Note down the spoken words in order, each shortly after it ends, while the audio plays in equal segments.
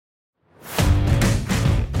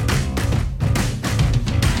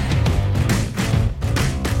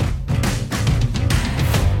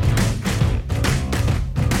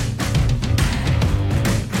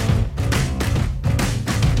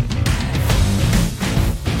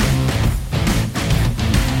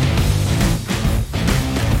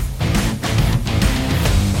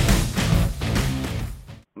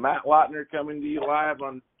Lautner coming to you live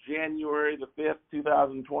on January the 5th,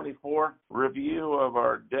 2024. Review of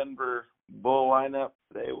our Denver bull lineup.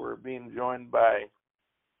 Today we're being joined by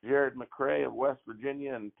Jared McCray of West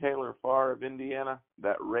Virginia and Taylor Farr of Indiana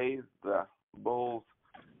that raised the bulls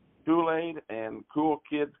Kool-Aid and Cool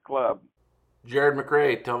Kids Club. Jared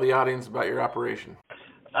McCray, tell the audience about your operation.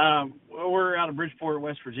 Well, we're out of Bridgeport,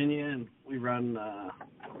 West Virginia, and we run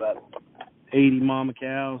about 80 mama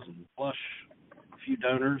cows and flush a few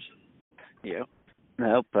donors. Yep.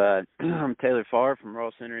 I'm Taylor Farr from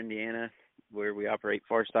Royal Center, Indiana, where we operate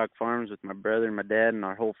Far Stock Farms with my brother and my dad and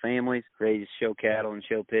our whole families. Raise show cattle and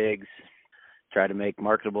show pigs. Try to make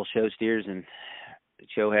marketable show steers and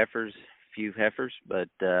show heifers, a few heifers, but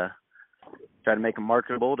try to make them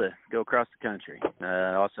marketable to go across the country.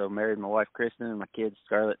 Also married my wife, Kristen, and my kids,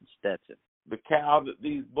 Scarlett and Stetson. The cow that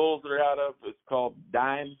these bulls are out of is called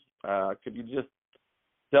Dime. Could you just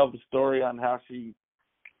tell the story on how she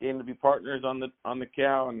came to be partners on the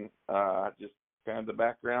cow and just kind of the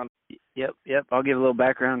background? Yep. I'll give a little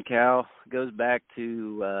background. Cow goes back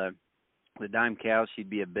to the Dime cow. She'd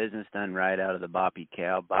be a business done right out of the Boppy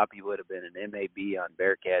cow. Boppy would have been an MAB on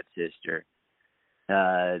Bearcat's sister.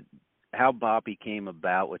 How Boppy came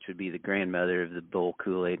about, which would be the grandmother of the bull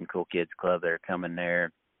Kool-Aid and Cool Kids Club that are coming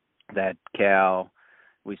there. That cow,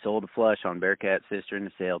 we sold a flush on Bearcat's sister in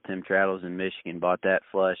the sale. Tim Traddles in Michigan bought that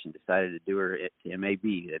flush and decided to do her to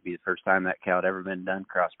MAB. That'd be the first time that cow had ever been done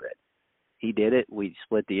crossbred. He did it. We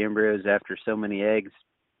split the embryos after so many eggs.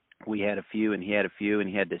 We had a few, and he had a few, and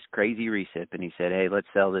he had this crazy recip, and he said, hey, let's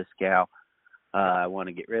sell this cow. I want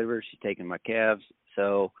to get rid of her. She's taking my calves.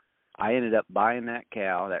 So I ended up buying that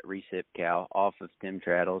cow, that recip cow, off of Tim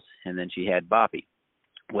Traddles, and then she had Boppy.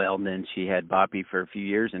 Well, then she had Boppy for a few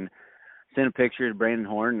years, and sent a picture to Brandon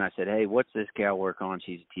Horn, and I said, hey, what's this cow work on?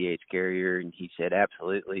 She's a TH carrier, and he said,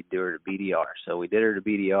 absolutely, do her to BDR. So we did her to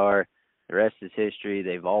BDR. The rest is history.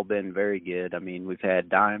 They've all been very good. I mean, we've had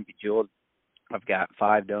Dime Bejeweled. I've got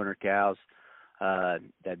 5 donor cows.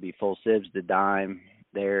 That'd be full sibs to Dime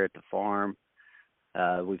there at the farm.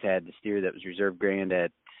 We've had the steer that was Reserve Grand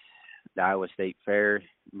at the Iowa State Fair.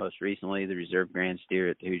 Most recently, the Reserve Grand steer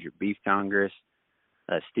at the Hoosier Beef Congress.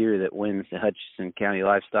 A steer that wins the Hutchinson County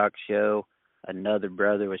Livestock Show. Another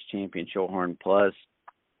brother was champion Shorthorn Plus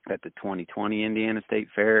at the 2020 Indiana State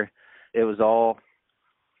Fair. It was all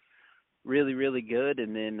really, really good.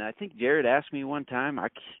 And then I think Jared asked me one time,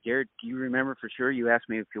 Jared, do you remember for sure? You asked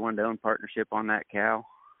me if you wanted to own partnership on that cow.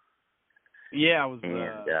 Yeah, I was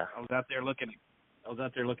out there looking. I was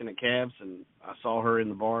out there looking at calves, and I saw her in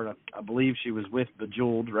the barn. I believe she was with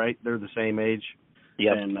Bejeweled, right? They're the same age.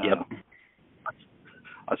 Yep.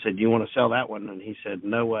 I said, do you want to sell that one? And he said,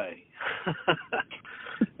 no way.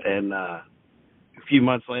 And a few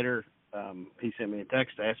months later, he sent me a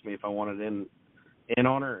text to ask me if I wanted in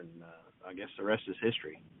on her, and I guess the rest is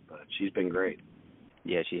history. But she's been great.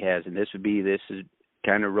 Yeah, she has. And this is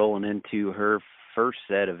kind of rolling into her first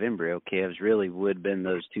set of embryo calves. Really would have been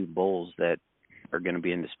those 2 bulls that are going to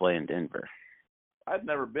be in display in Denver. I'd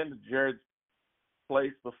never been to Jared's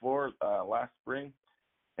place before last spring,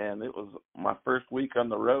 and it was my first week on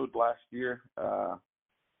the road last year.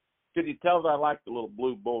 Could you tell that I liked the little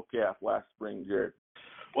blue bull calf last spring, Jared?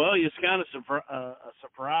 Well, it's kind of a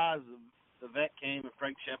surprise. The vet came and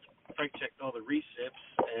Frank checked all the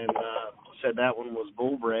recips and said that one was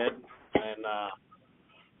bull bred, and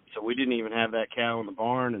so we didn't even have that cow in the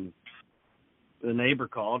barn. And the neighbor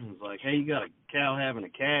called and was like, hey, you got a cow having a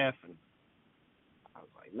calf? And I was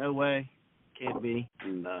like, no way, can't be.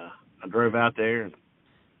 And I drove out there, and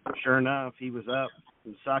sure enough, he was up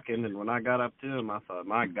and sucking. And when I got up to him, I thought,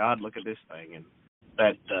 my God, look at this thing. And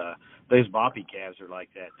that those Boppy calves are like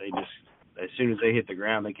that. They just, as soon as they hit the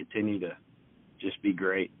ground, they continue to just be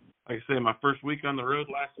great. Like I say, my first week on the road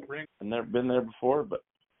last spring. I've never been there before, but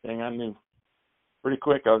dang, I knew pretty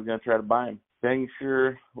quick I was going to try to buy him. Dang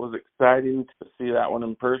sure was exciting to see that one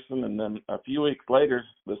in person. And then a few weeks later,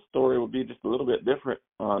 the story would be just a little bit different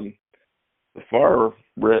on the Farr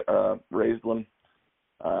raised one.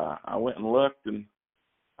 I went and looked, and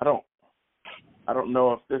I don't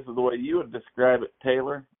know if this is the way you would describe it,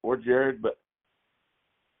 Taylor or Jared, but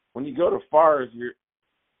when you go to Farr's,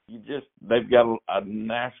 they've got a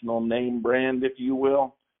national name brand, if you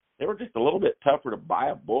will. They were just a little bit tougher to buy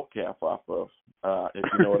a bull calf off of, if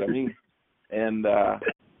you know what I mean. And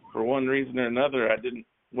for one reason or another,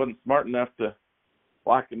 wasn't smart enough to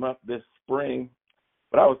lock him up this spring.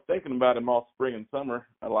 But I was thinking about him all spring and summer.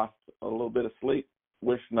 I lost a little bit of sleep,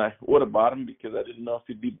 wishing I would have bought him because I didn't know if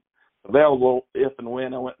he'd be available if and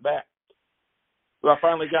when I went back. So I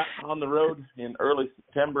finally got on the road in early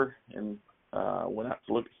September and went out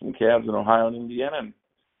to look at some calves in Ohio and Indiana. And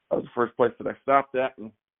That was the first place that I stopped at,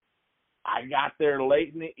 and I got there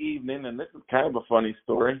late in the evening, and this is kind of a funny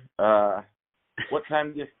story. What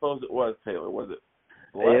time do you suppose it was, Taylor? Was it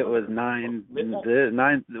 11? It was 9.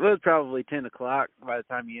 It was probably 10 o'clock by the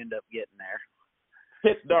time you end up getting there.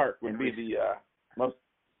 Pitch dark would be the most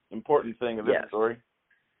important thing of this story.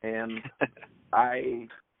 And I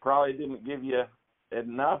probably didn't give you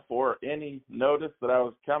enough or any notice that I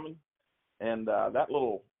was coming. And that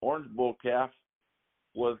little orange bull calf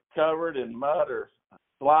was covered in mud or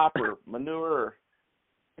slop or manure.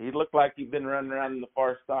 He looked like he'd been running around in the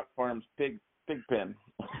Far Stock Farm's pig pen.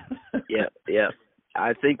 Yeah.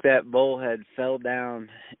 I think that bull had fell down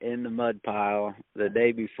in the mud pile the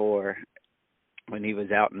day before when he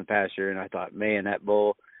was out in the pasture, and I thought, man, that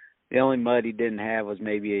bull, the only mud he didn't have was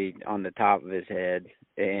maybe on the top of his head.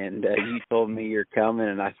 And you told me you're coming,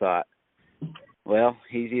 and I thought, well,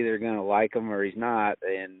 he's either going to like him or he's not,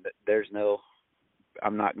 and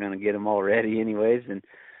I'm not going to get him already anyways. And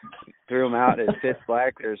threw him out. It's pitch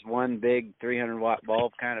black. There's one big 300-watt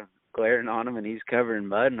bulb kind of glaring on him, and he's covered in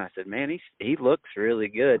mud. And I said, man, he looks really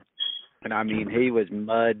good. And, I mean, he was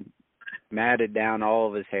mud matted down all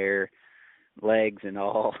of his hair, legs and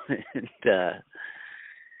all. And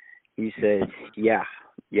he said,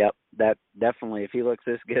 yep, that definitely, if he looks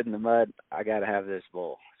this good in the mud, I got to have this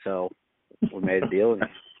bull. So we made a deal. And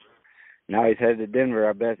now he's headed to Denver.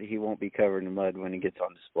 I bet he won't be covered in mud when he gets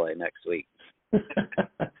on display next week.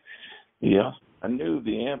 Yeah, I knew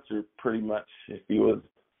the answer pretty much. If he was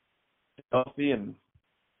healthy and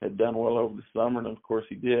had done well over the summer, and of course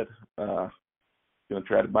he did, going to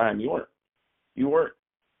try to buy him. You weren't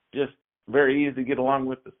just very easy to get along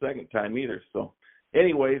with the second time either. So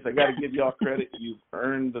anyways, I got to give you all credit. You've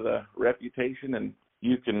earned the reputation, and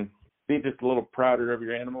you can be just a little prouder of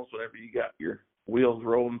your animals whenever you got your wheels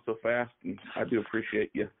rolling so fast. And I do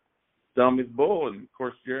appreciate you selling me the bull. And, of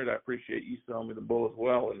course, Jared, I appreciate you selling me the bull as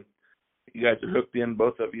well. And you guys are hooked in,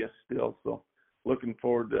 both of you, still. So looking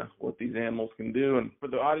forward to what these animals can do. And for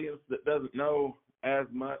the audience that doesn't know as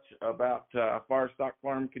much about Far Stock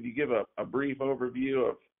Farm, could you give a brief overview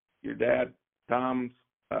of your dad, Tom's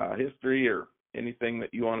history, or anything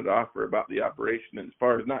that you wanted to offer about the operation, as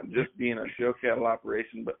far as not just being a show cattle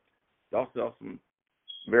operation, but also some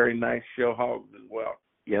very nice show hogs as well?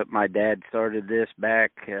 Yep, my dad started this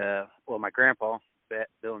back, my grandpa,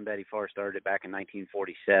 Bill and Betty Farr, started it back in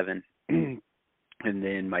 1947. And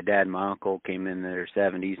then my dad and my uncle came in their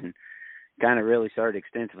 70s and kind of really started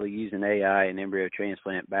extensively using AI and embryo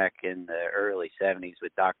transplant back in the early 70s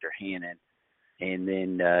with Dr. Hannon. And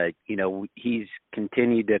then, he's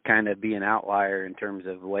continued to kind of be an outlier in terms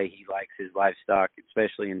of the way he likes his livestock,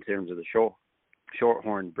 especially in terms of the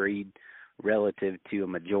Shorthorn breed relative to a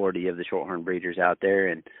majority of the Shorthorn breeders out there.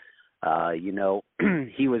 And,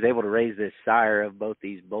 he was able to raise this sire of both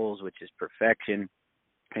these bulls, which is Perfection.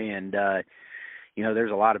 And,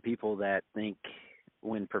 there's a lot of people that think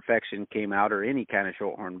when Perfection came out, or any kind of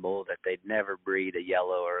Shorthorn bull, that they'd never breed a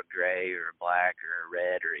yellow or a gray or a black or a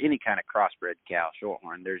red or any kind of crossbred cow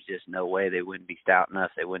Shorthorn. There's just no way they wouldn't be stout enough.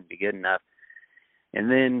 They wouldn't be good enough. And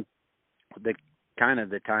then the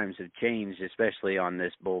times have changed, especially on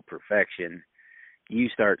this bull Perfection. You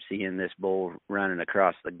start seeing this bull running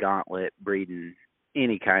across the gauntlet, breeding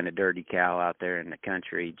any kind of dirty cow out there in the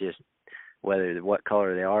country, just what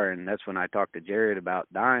color they are. And that's when I talked to Jared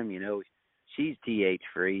about Dime. She's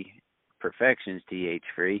TH-free, Perfection's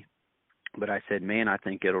TH-free. But I said, man, I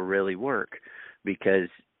think it'll really work because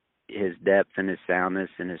his depth and his soundness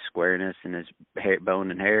and his squareness and his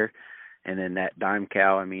bone and hair. And then that Dime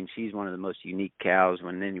cow, I mean, she's one of the most unique cows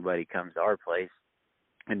when anybody comes to our place.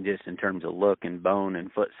 And just in terms of look and bone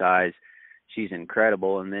and foot size, she's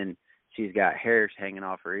incredible. And then she's got hairs hanging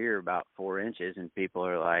off her ear about 4 inches, and people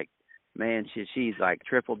are like, man, she's like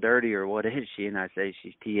triple dirty, or what is she? And I say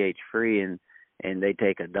she's TH-free, and they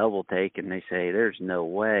take a double take, and they say, there's no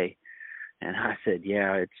way. And I said,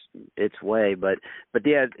 yeah, it's way. But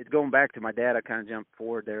yeah, going back to my dad, I kind of jumped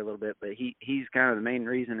forward there a little bit, but he's kind of the main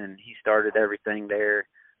reason, and he started everything there.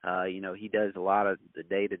 He does a lot of the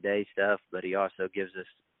day-to-day stuff, but he also gives us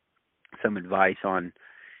some advice on,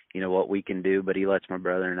 what we can do. But he lets my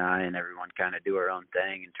brother and I and everyone kind of do our own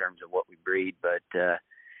thing in terms of what we breed. But,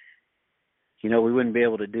 we wouldn't be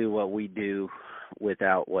able to do what we do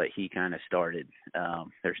without what he kind of started.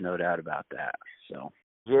 There's no doubt about that. So,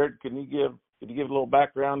 Jared, could you give a little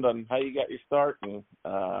background on how you got your start? And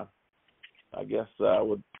I guess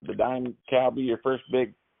would the Dime cow be your first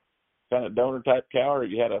big kind of donor type cow, or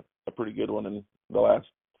you had a pretty good one in the last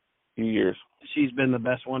few years? She's been the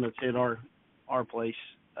best one that's hit our place.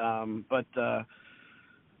 So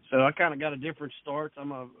I kind of got a different start.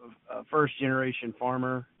 I'm a first generation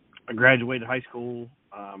farmer. I graduated high school,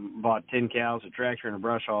 bought 10 cows, a tractor, and a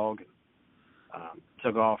brush hog.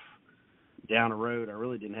 Took off down the road. I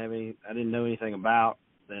really I didn't know anything about.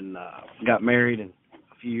 Then got married, and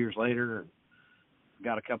a few years later,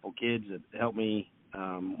 got a couple kids that helped me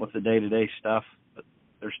with the day-to-day stuff. But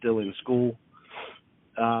they're still in school.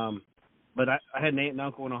 But I had an aunt and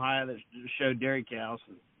uncle in Ohio that showed dairy cows,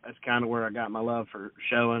 and that's kind of where I got my love for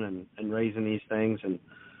showing and raising these things. And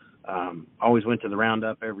always went to the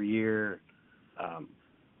roundup every year.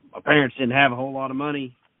 My parents didn't have a whole lot of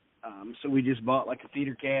money, so we just bought like a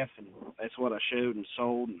feeder calf, and that's what I showed and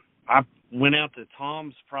sold. And I went out to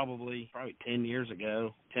Tom's probably 10 years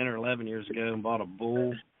ago, 10 or 11 years ago, and bought a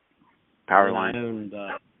bull. Powerline. And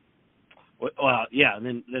and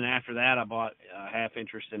then after that, I bought half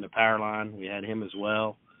interest in the Powerline. We had him as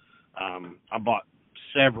well. I bought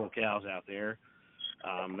several cows out there.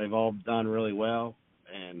 They've all done really well,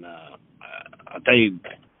 and I'll tell you,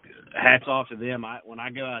 hats off to them. When I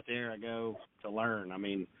go out there, I go to learn. I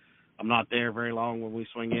mean, I'm not there very long when we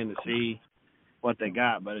swing in to see what they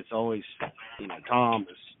got, but it's always, Tom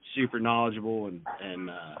is super knowledgeable, and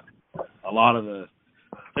a lot of the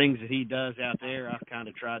things that he does out there, I've kind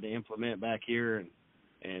of tried to implement back here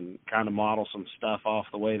and kind of model some stuff off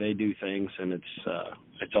the way they do things, and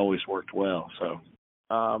it's always worked well. So,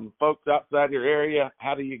 folks outside your area,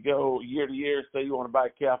 how do you go year to year? Say you want to buy a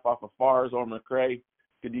calf off of Fars or McCray,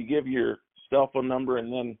 could you give your cell phone number?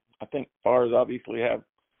 And then I think Fars obviously have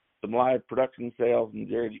some live production sales, and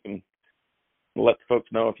Jared, you can let the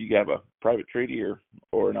folks know if you have a private treaty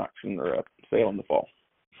or an auction or a sale in the fall.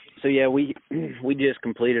 So yeah, we just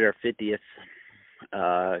completed our 50th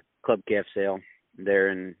club calf sale there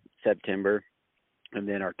in September, and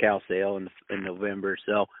then our cow sale in November.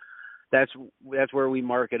 So that's where we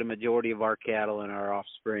market a majority of our cattle and our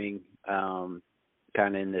offspring, kind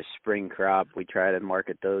of in this spring crop. We try to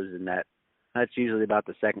market those, and that's usually about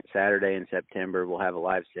the second Saturday in September. We'll have a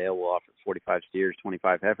live sale. We'll offer 45 steers,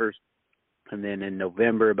 25 heifers, and then in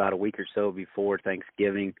November, about a week or so before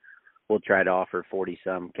Thanksgiving, we'll try to offer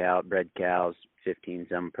 40-some bred cows,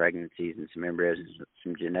 15-some pregnancies, and some embryos, and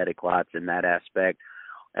some genetic lots in that aspect.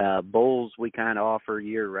 Bulls we kind of offer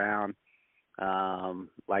year-round.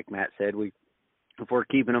 Like Matt said, if we're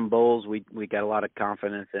keeping them bulls, we got a lot of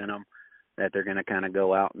confidence in them that they're going to kind of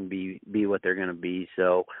go out and be what they're going to be.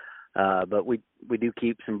 So, but we do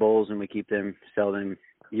keep some bulls, and we sell them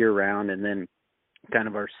year-round. And then kind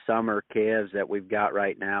of our summer calves that we've got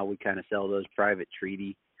right now, we kind of sell those private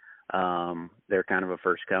treaty. They're kind of a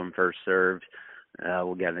first come, first served.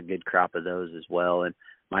 We'll get a good crop of those as well. And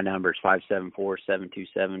my number is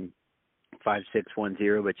 574-727-5610,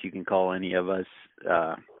 but you can call any of us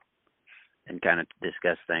and kind of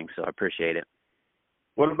discuss things. So I appreciate it.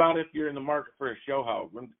 What about if you're in the market for a show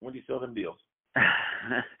hog? When do you sell them deals?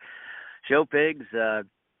 Show pigs,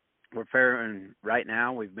 we're farrowing right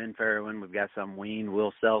now. We've been farrowing. We've got some weaned.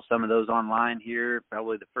 We'll sell some of those online here.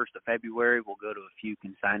 Probably the 1st of February, we'll go to a few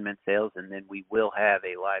consignment sales, and then we will have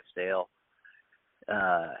a live sale,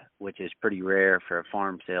 which is pretty rare for a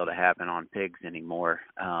farm sale to happen on pigs anymore.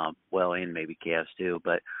 And maybe calves too.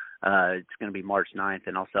 But it's going to be March 9th,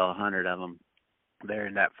 and I'll sell 100 of them there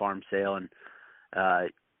in that farm sale. And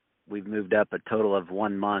we've moved up a total of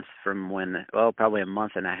 1 month from probably a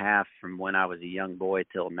month and a half from when I was a young boy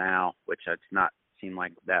till now, which it's not seemed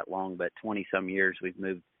like that long, but 20-some years we've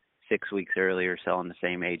moved 6 weeks earlier selling the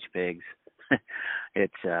same age pigs.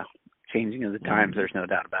 It's changing of the times, there's no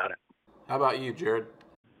doubt about it. How about you, Jared?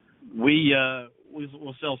 We'll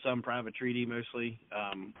sell some private treaty mostly.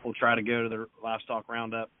 We'll try to go to the livestock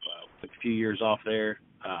roundup. Took a few years off there.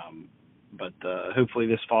 But hopefully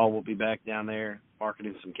this fall we'll be back down there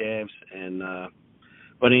marketing some calves. And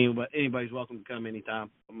but anybody's welcome to come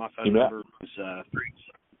anytime. My phone number is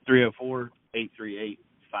 304-838-5650.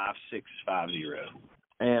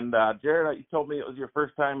 And Jared, you told me it was your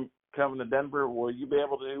first time coming to Denver. Will you be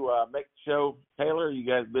able to make the show, Taylor? Or are you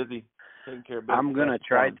guys busy taking care of business? I'm going to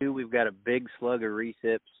try to. We've got a big slug of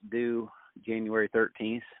recips due January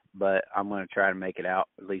 13th, but I'm going to try to make it out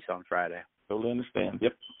at least on Friday. Totally understand.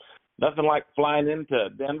 Yep. Nothing like flying into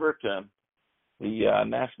Denver to the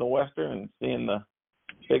National Western and seeing the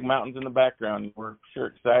big mountains in the background. We're sure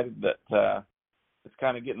excited that it's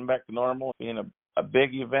kind of getting back to normal, being a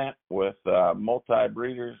big event with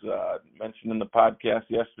multi-breeders. Mentioned in the podcast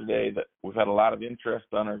yesterday that we've had a lot of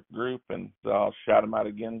interest on our group, and so I'll shout them out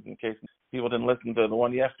again in case people didn't listen to the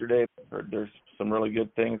one yesterday. There's some really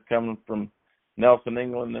good things coming from Nelson,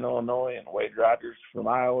 England, and Illinois, and Wade Rodgers from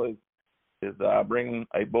Iowa is bringing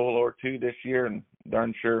a bull or two this year, and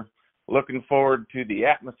darn sure looking forward to the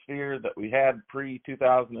atmosphere that we had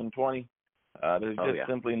pre-2020 There's just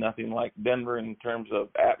simply nothing like Denver in terms of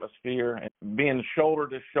atmosphere, and being shoulder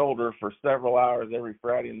to shoulder for several hours every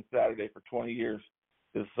Friday and Saturday for 20 years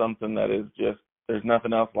is something that is just, there's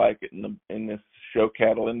nothing else like it in this show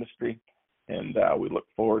cattle industry. And we look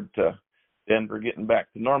forward to Denver getting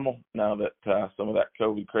back to normal now that some of that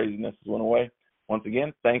COVID craziness has went away. Once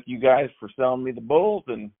again, thank you guys for selling me the bulls,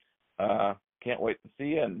 and can't wait to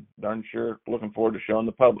see you, and darn sure looking forward to showing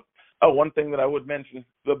the public. Oh, one thing that I would mention,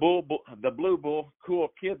 the Blue Bull Cool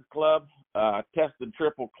Kids Club tested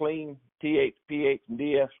triple clean, TH, pH, and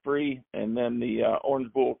DS free, and then the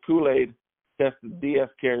Orange Bull Kool-Aid tested DS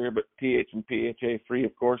carrier, but TH and PHA free,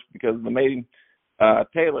 of course, because of the mating.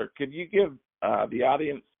 Taylor, could you give the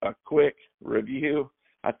audience a quick review?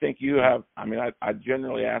 I think you have, I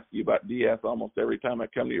generally ask you about DS almost every time I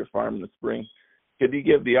come to your farm in the spring. Could you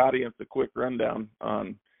give the audience a quick rundown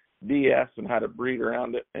on DS and how to breed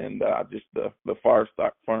around it, and just the Far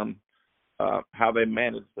Stock Farm, how they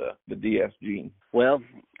manage the DS gene? Well,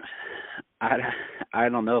 I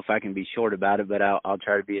don't know if I can be short about it, but I'll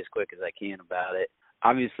try to be as quick as I can about it.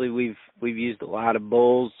 Obviously, we've used a lot of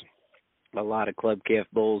bulls, a lot of club calf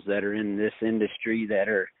bulls that are in this industry that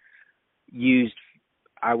are used,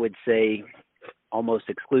 I would say, almost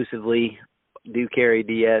exclusively do carry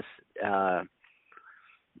DS.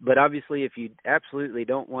 But obviously, if you absolutely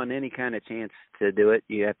don't want any kind of chance to do it,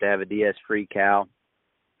 you have to have a DS-free cow.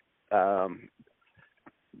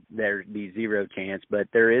 There'd be zero chance, but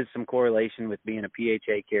there is some correlation with being a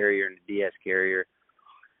PHA carrier and a DS carrier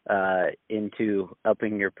into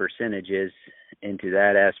upping your percentages. Into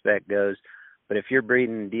that aspect goes. But if you're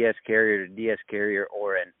breeding DS carrier to DS carrier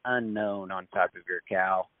or an unknown on top of your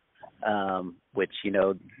cow, which,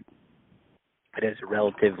 it is a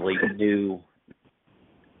relatively new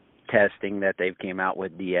testing that they've came out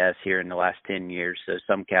with DS here in the last 10 years, so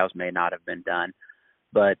some cows may not have been done.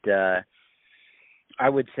 But I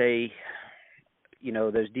would say,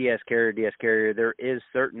 those DS carrier, there is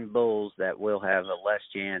certain bulls that will have a less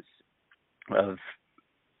chance of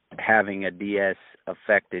having a DS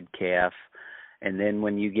affected calf. And then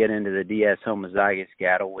when you get into the DS homozygous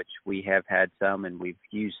cattle, which we have had some, and we've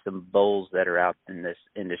used some bulls that are out in this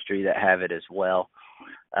industry that have it as well,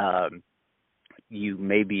 you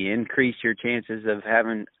maybe increase your chances of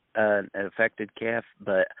having an affected calf.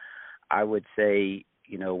 But I would say,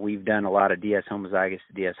 we've done a lot of DS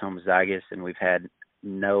homozygous, and we've had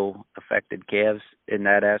no affected calves in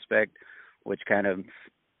that aspect, which kind of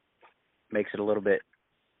makes it a little bit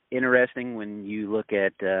interesting when you look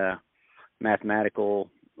at mathematical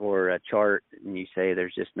or a chart and you say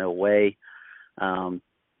there's just no way.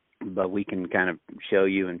 But we can kind of show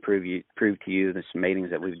you and prove to you the some matings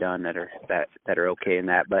that we've done that are okay in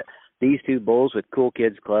that. But these two bulls with Cool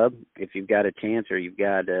Kids Club, if you've got a chance, or you've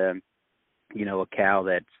got a cow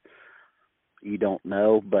that's you don't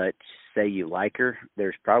know, but say you like her,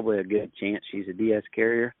 there's probably a good chance she's a DS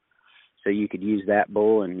carrier. So you could use that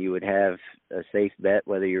bull, and you would have a safe bet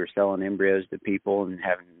whether you're selling embryos to people and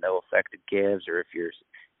having no affected calves, or if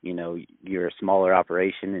you're a smaller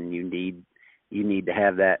operation and you need to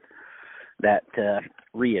have that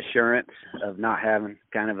reassurance of not having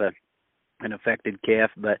kind of an affected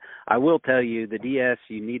calf. But I will tell you, the DS,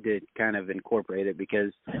 you need to kind of incorporate it,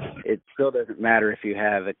 because it still doesn't matter if you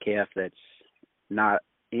have a calf that's not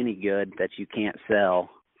any good that you can't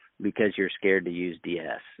sell because you're scared to use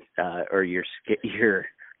DS, or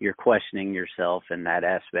you're questioning yourself in that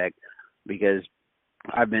aspect. Because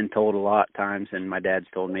I've been told a lot of times, and my dad's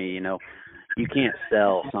told me, you can't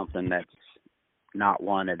sell something that's not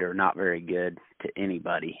wanted or not very good to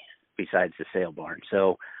anybody besides the sale barn.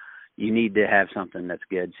 So you need to have something that's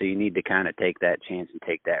good. So you need to kind of take that chance and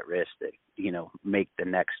take that risk that, make the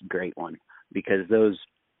next great one, because those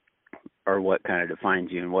are what kind of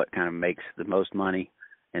defines you and what kind of makes the most money.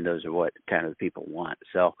 And those are what kind of people want.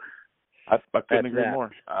 So I couldn't agree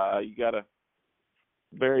more. You got a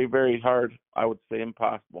very, very hard, I would say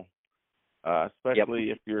impossible, especially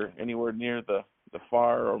if you're anywhere near the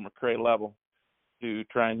Far or McCray level, to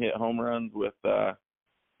try and hit home runs with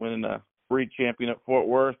winning a breed champion at Fort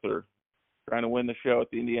Worth, or trying to win the show at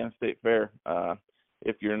the Indiana State Fair.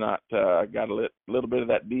 If you're not got a little bit of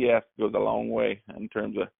that DS, goes a long way in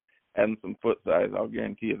terms of adding some foot size. I'll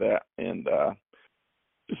guarantee you that. And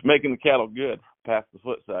just making the cattle good past the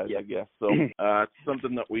foot size, I guess. So it's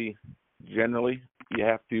something that we generally, you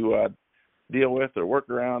have to deal with or work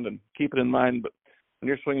around and keep it in mind. But when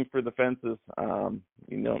you're swinging for the fences,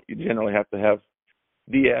 you generally have to have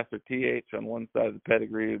DS or TH on one side of the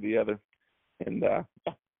pedigree or the other. And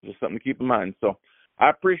just something to keep in mind. So I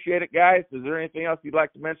appreciate it, guys. Is there anything else you'd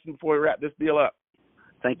like to mention before we wrap this deal up?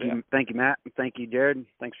 Thank you, Matt. Thank you, Jared.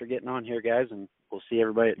 Thanks for getting on here, guys, and we'll see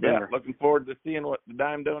everybody at Denver. Yeah, looking forward to seeing what the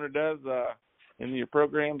Dime Donor does in your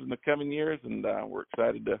programs in the coming years, and we're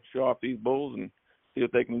excited to show off these bulls and see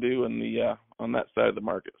what they can do in the on that side of the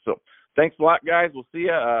market. So thanks a lot, guys. We'll see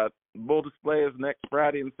you. Bull display is next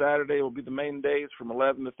Friday and Saturday will be the main days from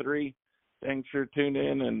 11 to 3. Dang sure tune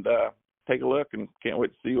in and take a look, and can't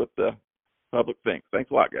wait to see what the public thinks.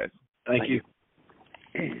 Thanks a lot, guys. Thank you.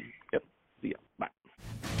 Yep. See ya. Bye.